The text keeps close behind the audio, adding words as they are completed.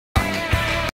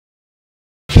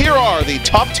here are the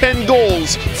top 10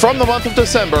 goals from the month of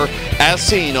December as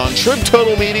seen on Trib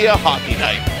Total Media Hockey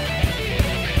Night.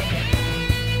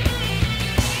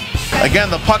 Again,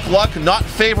 the puck luck not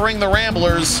favoring the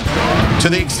Ramblers to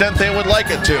the extent they would like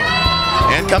it to.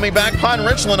 And coming back,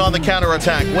 Richland on the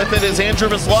counterattack. With it is Andrew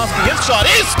Vislosky. His shot,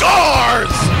 he scores!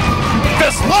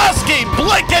 Vislosky,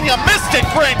 blink and you missed it,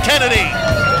 Grant Kennedy!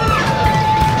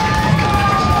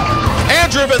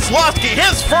 Andrew Vislosky,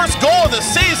 his first goal of the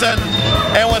season,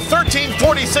 and with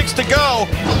 13:46 to go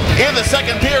in the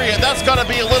second period, that's got to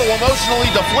be a little emotionally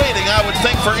deflating, I would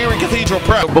think, for Erie Cathedral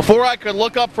Prep. Before I could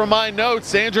look up from my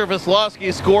notes, Andrew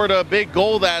Vislosky scored a big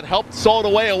goal that helped salt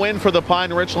away a win for the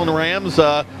Richland Rams.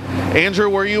 Andrew,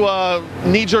 were you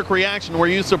knee-jerk reaction? Were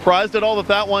you surprised at all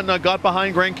that one got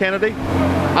behind Grant Kennedy?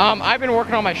 I've been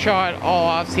working on my shot all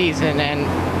off-season, and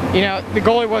you know, the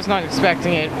goalie was not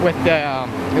expecting it with the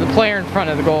player in front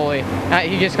of the goalie.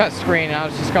 He just got screened, and I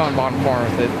was just going bottom corner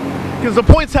with it. Because the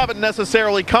points haven't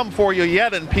necessarily come for you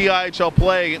yet in PIHL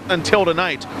play until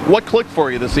tonight. What clicked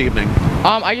for you this evening?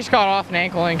 I just got off an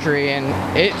ankle injury, and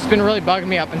it's been really bugging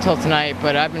me up until tonight,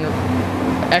 but I've been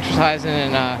exercising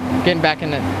and getting back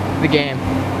into the game.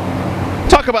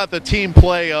 Talk about the team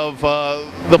play of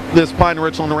this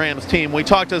Richland Rams team. We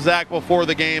talked to Zach before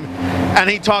the game, and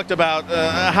he talked about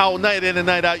how night in and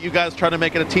night out you guys try to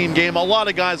make it a team game. A lot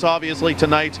of guys, obviously,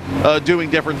 tonight doing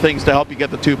different things to help you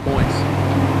get the 2 points.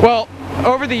 Well,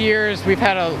 over the years, we've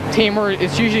had a team where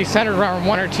it's usually centered around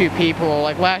one or two people.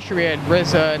 Like last year we had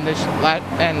Rizza,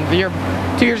 and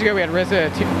 2 years ago we had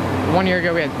Rizza, 1 year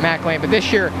ago we had Mac Lane, but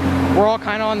this year we're all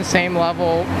kind of on the same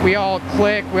level. We all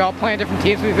click, we all play in different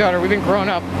teams with each other. We've been growing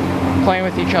up playing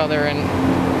with each other, and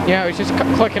you know, it's just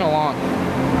clicking along.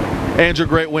 Andrew,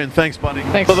 great win. Thanks, buddy.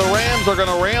 Thanks. So the Rams are going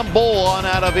to ramble on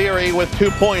out of Erie with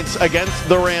 2 points against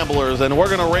the Ramblers, and we're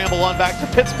going to ramble on back to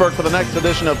Pittsburgh for the next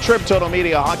edition of Trib Total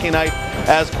Media Hockey Night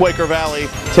as Quaker Valley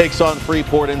takes on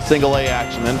Freeport in single-A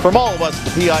action. And from all of us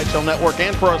at the PIHL Network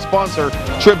and for our sponsor,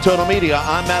 Trib Total Media,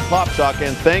 I'm Matt Popchak,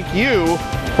 and thank you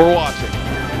for watching.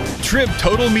 Trib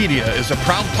Total Media is a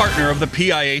proud partner of the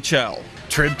PIHL.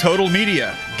 Trib Total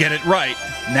Media, get it right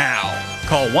now.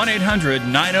 Call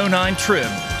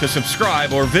 1-800-909-TRIB to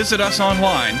subscribe or visit us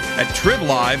online at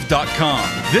triblive.com.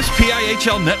 This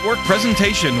PIHL Network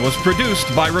presentation was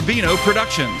produced by Rubino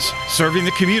Productions, serving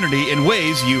the community in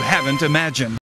ways you haven't imagined.